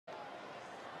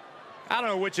I don't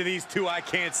know which of these two I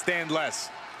can't stand less.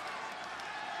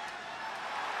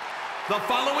 The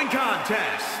following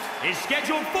contest is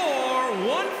scheduled for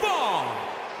one fall.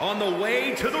 On the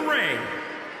way to the ring.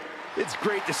 It's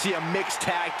great to see a mixed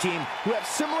tag team who have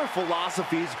similar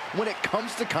philosophies when it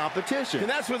comes to competition. And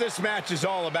that's what this match is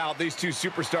all about. These two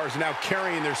superstars are now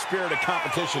carrying their spirit of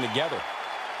competition together.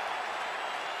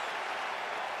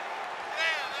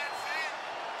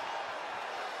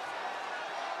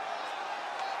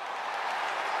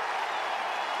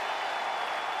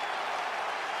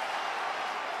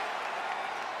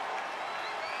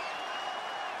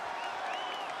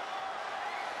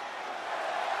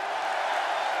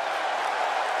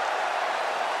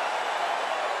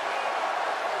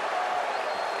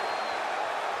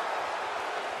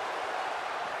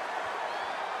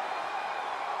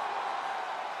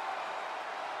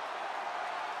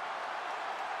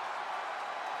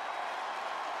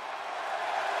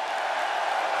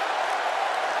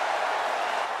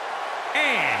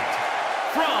 And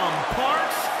from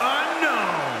parts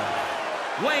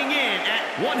unknown, weighing in at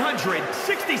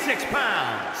 166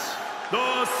 pounds,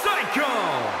 the Psycho.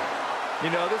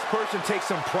 You know, this person takes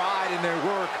some pride in their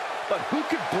work, but who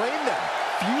could blame them?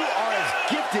 Few are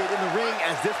as gifted in the ring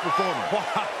as this performer.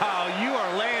 Wow, you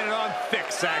are laying it on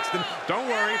thick, Saxton. Don't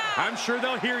worry, I'm sure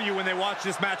they'll hear you when they watch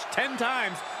this match 10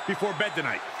 times before bed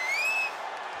tonight.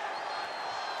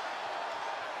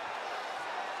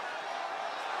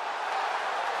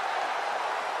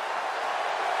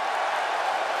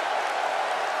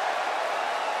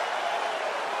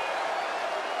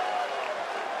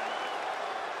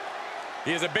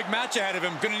 He has a big match ahead of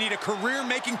him. Going to need a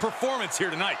career-making performance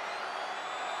here tonight.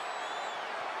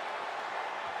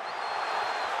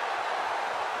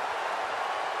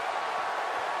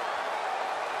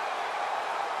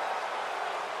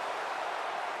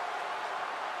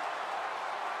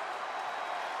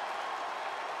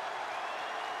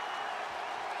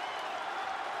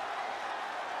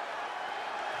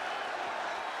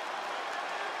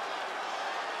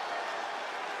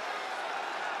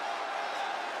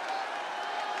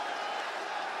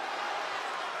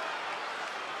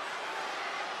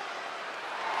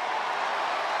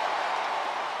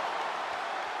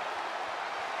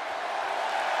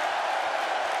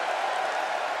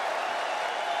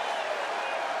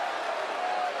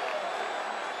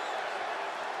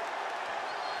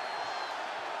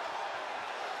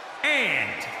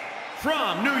 And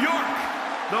from New York,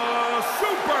 the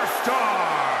Superstar.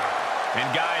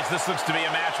 And guys, this looks to be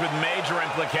a match with major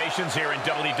implications here in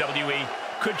WWE.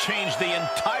 Could change the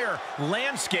entire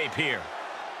landscape here.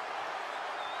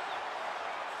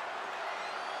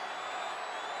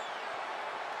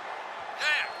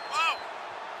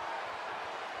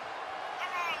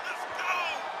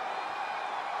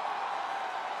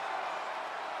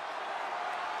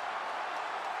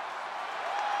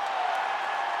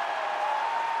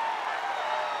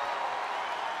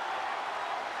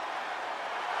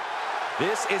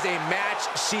 This is a match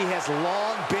she has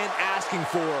long been asking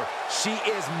for. She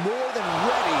is more than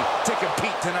ready to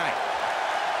compete tonight.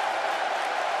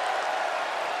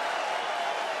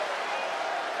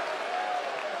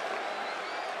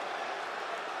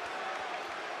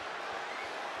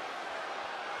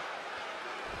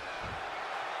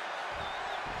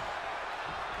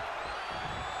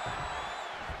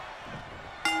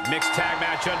 Mixed tag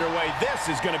match underway. This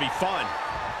is going to be fun.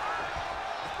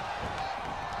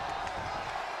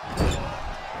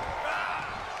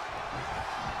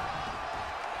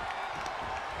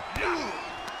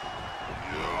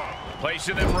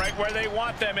 Placing them right where they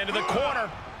want them, into the corner.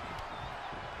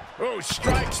 Oh,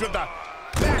 strikes with the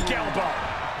back elbow.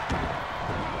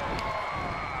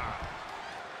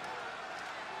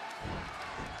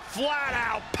 Flat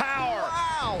out power.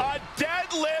 Wow. A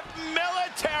deadlift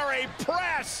military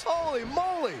press. Holy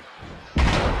moly.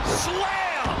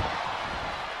 Slam.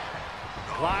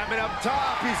 Climbing up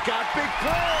top, he's got big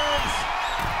plans.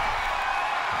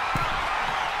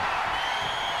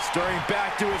 Stirring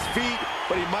back to his feet,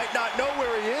 but he might not know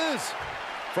where he is.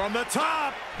 From the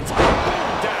top,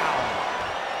 down.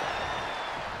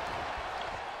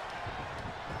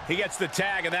 He gets the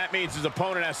tag, and that means his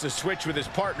opponent has to switch with his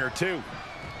partner, too.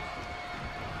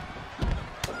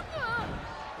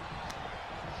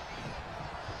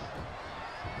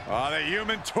 Oh, the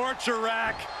human torture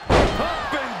rack.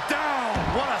 Up and down.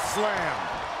 What a slam.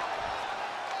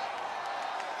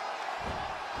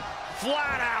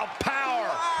 Flat out power.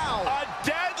 Wow. A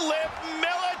deadlift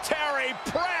military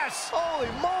press. Holy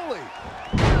moly.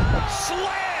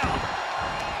 Slam.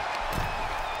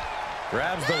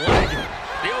 Grabs the leg.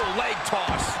 The old leg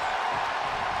toss.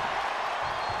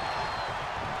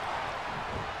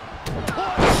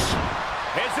 Push.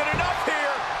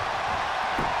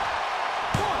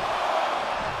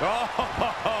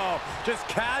 just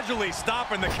casually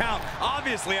stopping the count.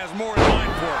 Obviously has more in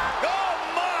mind for him. Oh,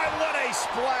 my, what a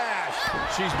splash.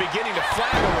 She's beginning to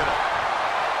flag a little.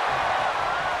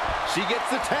 She gets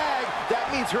the tag.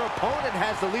 That means her opponent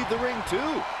has to leave the ring,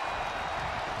 too.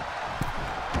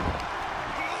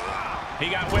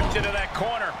 He got whipped into that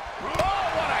corner. Oh,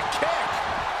 what a kick.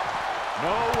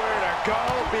 Nowhere to go,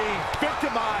 being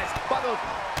victimized by those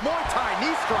Muay Thai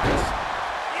knee strikes.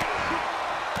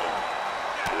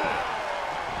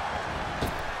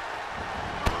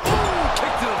 Ooh,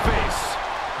 kick to the face.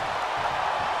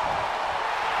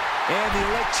 And the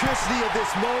electricity of this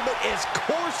moment is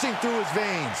coursing through his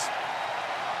veins.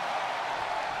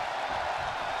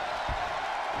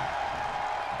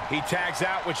 He tags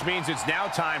out, which means it's now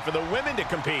time for the women to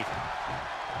compete.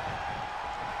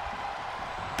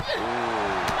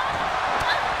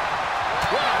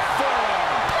 What a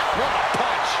forearm. What a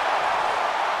punch.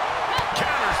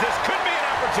 Counters. This could be an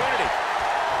opportunity.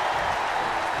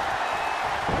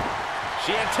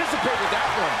 She anticipated that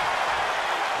one.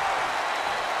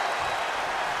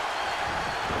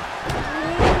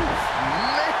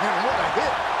 Man, what a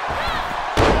hit.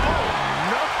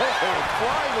 Oh, no.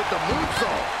 Flying with the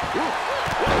moonsault. Ooh,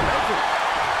 what a measure.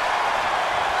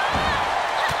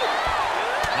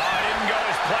 Oh, it didn't go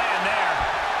as planned there.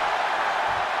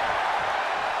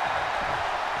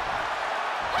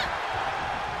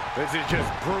 This is just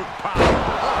brute power. Oh,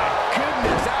 my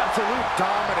goodness, absolute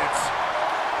dominance.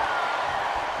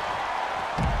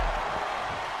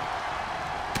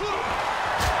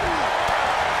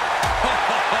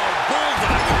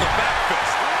 Bullseye with the back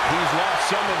fist. He's lost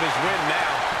some of his wind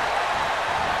now.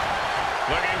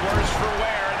 Looking worse for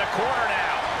wear in the corner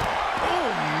now. Oh,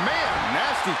 man,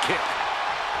 nasty kick.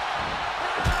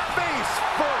 Face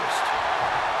first.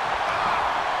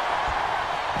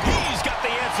 He's got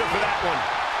the answer for that one.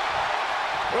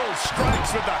 Oh,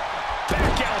 strikes with the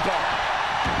back elbow.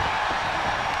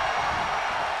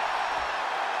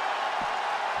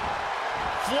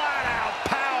 Flat out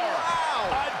power.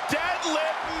 Wow. A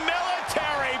deadlift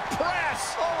military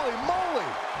press. Holy moly.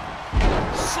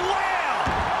 Slam.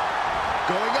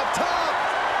 Going up top.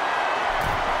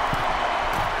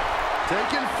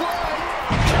 Taking flight.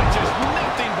 Catches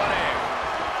nothing but air.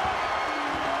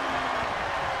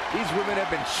 These women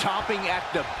have been chomping at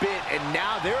the bit, and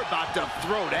now they're about to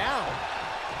throw down.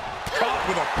 Caught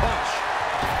with a punch.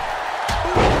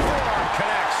 Forearm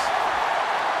connects.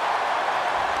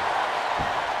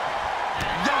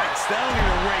 Yikes, that'll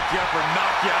either wake you up or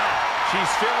knock you out.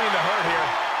 She's feeling the hurt here.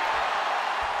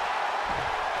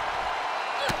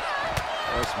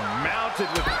 Just mounted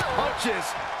with punches,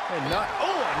 and not,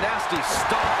 oh, a nasty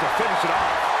stomp to finish it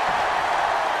off.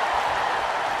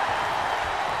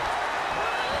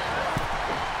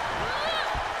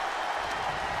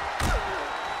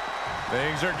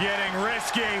 Things are getting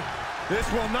risky. This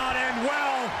will not end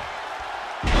well.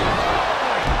 Oh,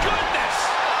 my goodness.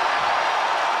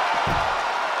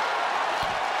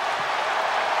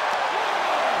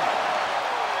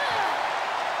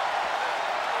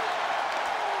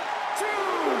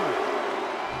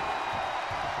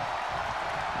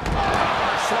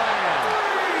 Power slam.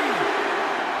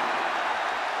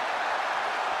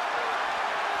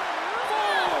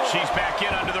 She's back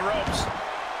in under the ropes.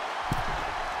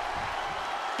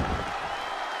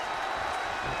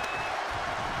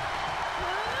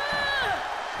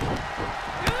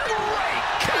 Great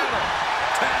counter.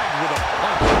 Tagged with a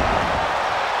punch.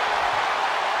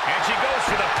 And she goes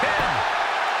for the pin.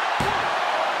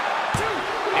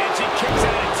 And she kicks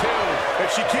out at two. If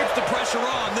she keeps the pressure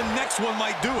on, the next one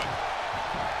might do it.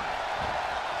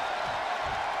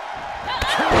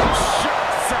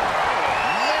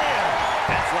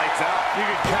 That's lights out. You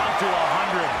can count to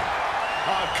 100.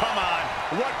 Oh, come on.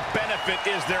 What benefit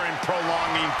is there in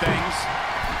prolonging things?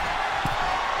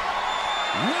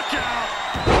 Look out!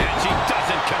 And she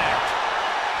doesn't connect.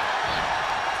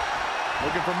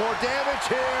 Looking for more damage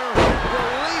here.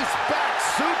 Release back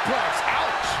suplex.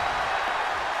 Ouch.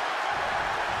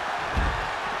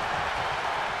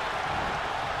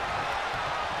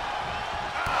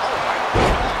 Oh my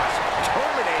gosh.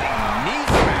 Terminating knee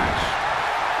smash.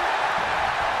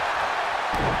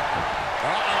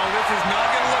 Uh-oh, this is not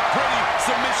going to look pretty.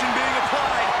 Submission being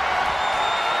applied.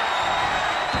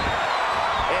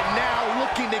 And now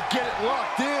looking to get it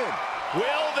locked in.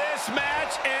 Will this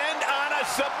match end on a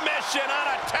submission, on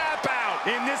a tap out?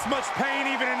 In this much pain,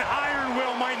 even an iron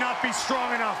will might not be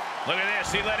strong enough. Look at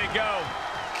this. He let it go.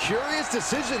 Curious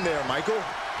decision there, Michael.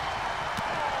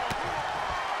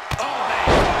 Oh, man.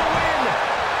 Win.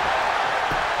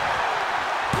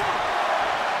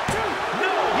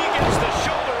 No, he gets the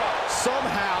shoulder up.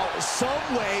 Somehow,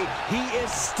 some way, he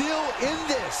is still in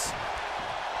this.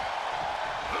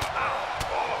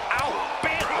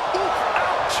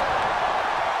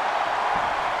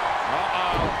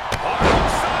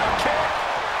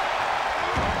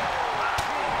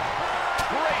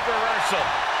 reversal.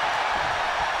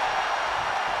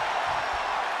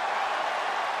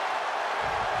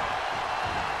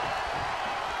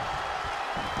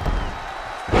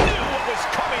 Knew what was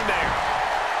coming there.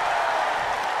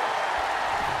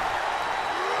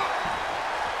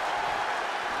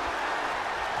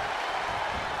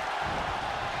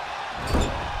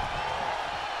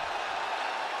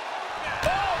 Oh,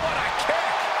 what a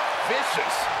kick.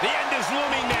 Vicious. The end is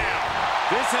looming now.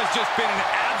 This has just been an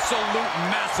absolute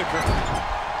massacre.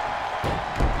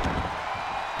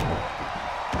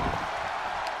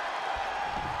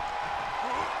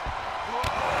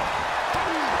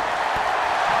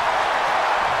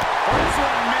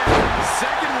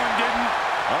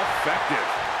 Effective.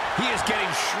 He is getting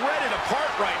shredded apart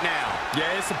right now.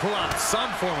 Yeah, it's to pull out some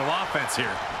form of offense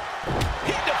here.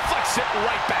 He deflects it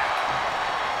right back.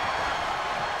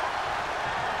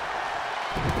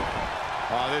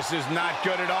 Oh, this is not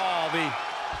good at all. The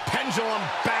pendulum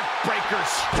backbreaker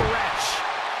stretch.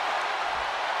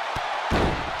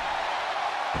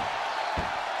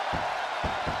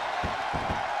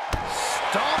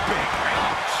 Stomping.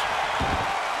 Ouch.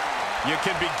 You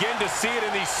can begin to see it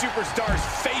in these superstars'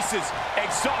 faces.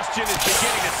 Exhaustion is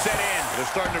beginning to set in. They're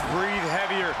starting to breathe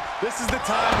heavier. This is the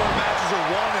time where matches are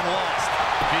won and lost.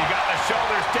 He got the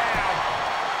shoulders down.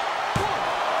 1,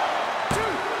 2.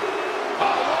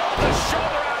 Oh, the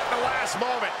shoulder out at the last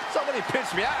moment. Somebody pinch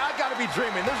me. I gotta be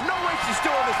dreaming. There's no way she's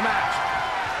still in this match.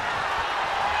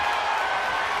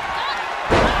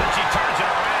 And she turns it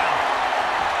around.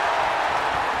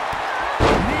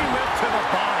 Knee lift to the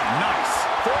body. Nice.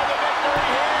 For the victory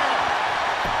here.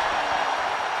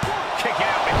 Kick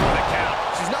out before the count.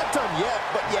 She's not done yet,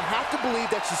 but you have to believe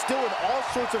that she's still in all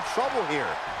sorts of trouble here.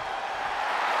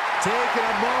 Taking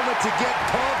a moment to get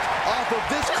pumped off of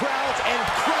this crowd's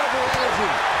incredible energy.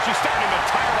 She's starting to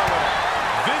tire a little.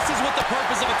 This is what the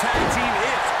purpose of a tag team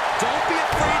is. Don't be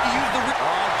afraid to use the...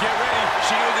 Oh, get ready.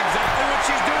 She knows exactly what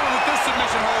she's doing with this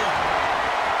submission hold.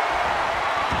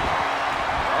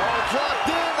 Oh,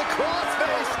 dropped in the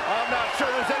crossface. I'm not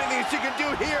sure there's anything she can do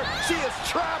here. She is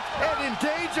trapped and in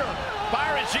danger.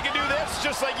 Byron, she can do this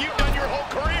just like you've done your whole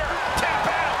career. Tap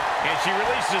out. And she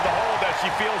releases the hold as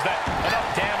she feels that enough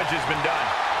damage has been done.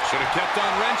 Should have kept on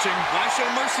wrenching. Why show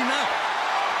mercy now?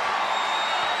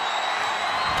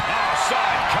 Oh, saw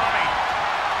it coming.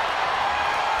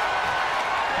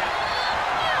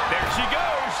 There she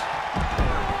goes.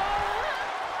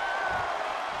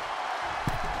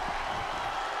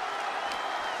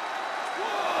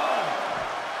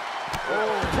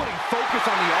 Oh, putting focus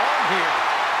on the arm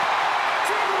here.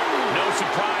 No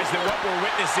surprise that what we're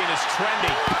witnessing is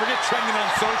trending. Forget trending on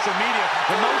social media.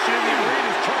 The motion in the arena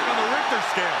is chalk on the Richter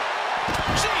scale.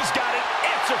 She's got an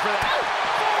answer for that.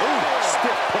 Ooh,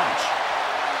 stiff punch.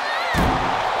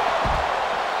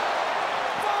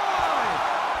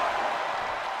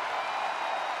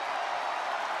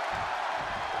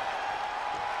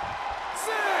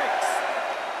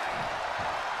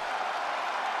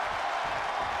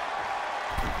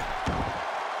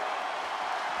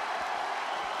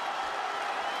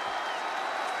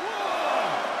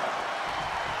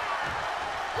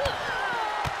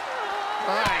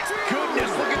 My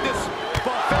goodness, look at this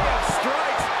buffet of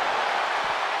strikes.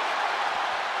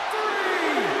 3,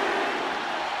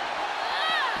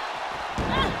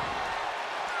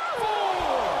 4.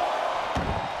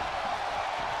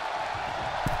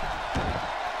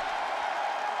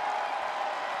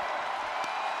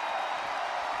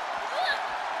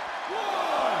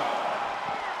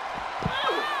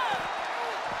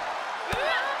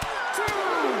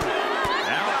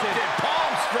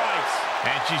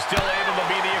 And she's still able to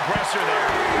be the aggressor there.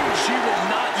 She will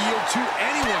not yield to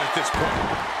anyone at this point.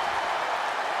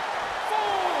 4.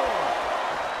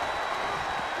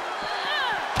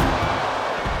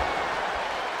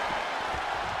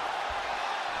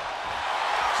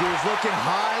 She was looking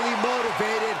highly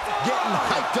motivated, getting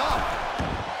hyped up.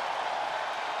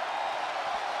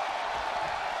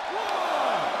 1,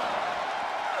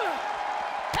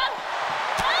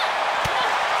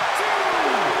 2.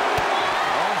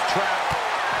 Trapped.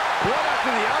 One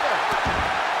after the other.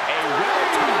 A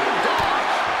well-timed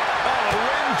dodge. Oh, the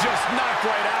rim just knocked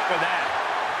right out with that.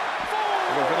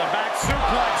 4. Go for the back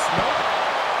suplex. Nope.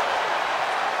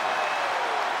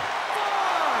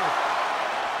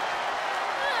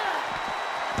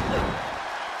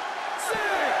 5.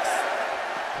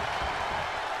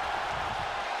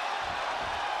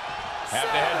 6.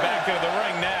 Have to head back to the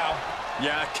ring now.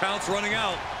 Yeah, count's running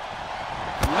out.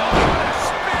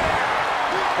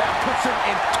 That puts him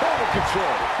in total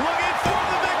control. Looking for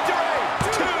the victory.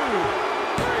 2.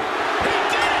 He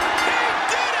did it! He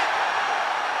did it!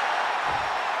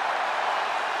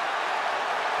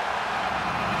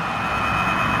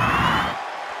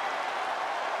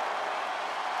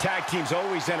 teams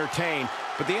always entertain,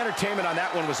 but the entertainment on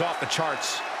that one was off the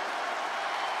charts.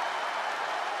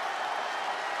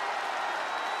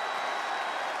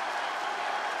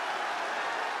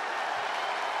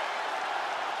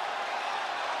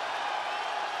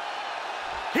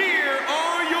 Here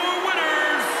are your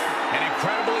winners. An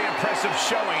incredibly impressive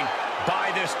showing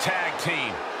by this tag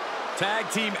team. Tag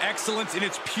team excellence in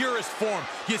its purest form.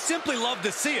 You simply love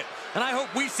to see it. And I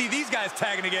hope we see these guys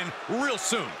tagging again real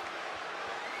soon.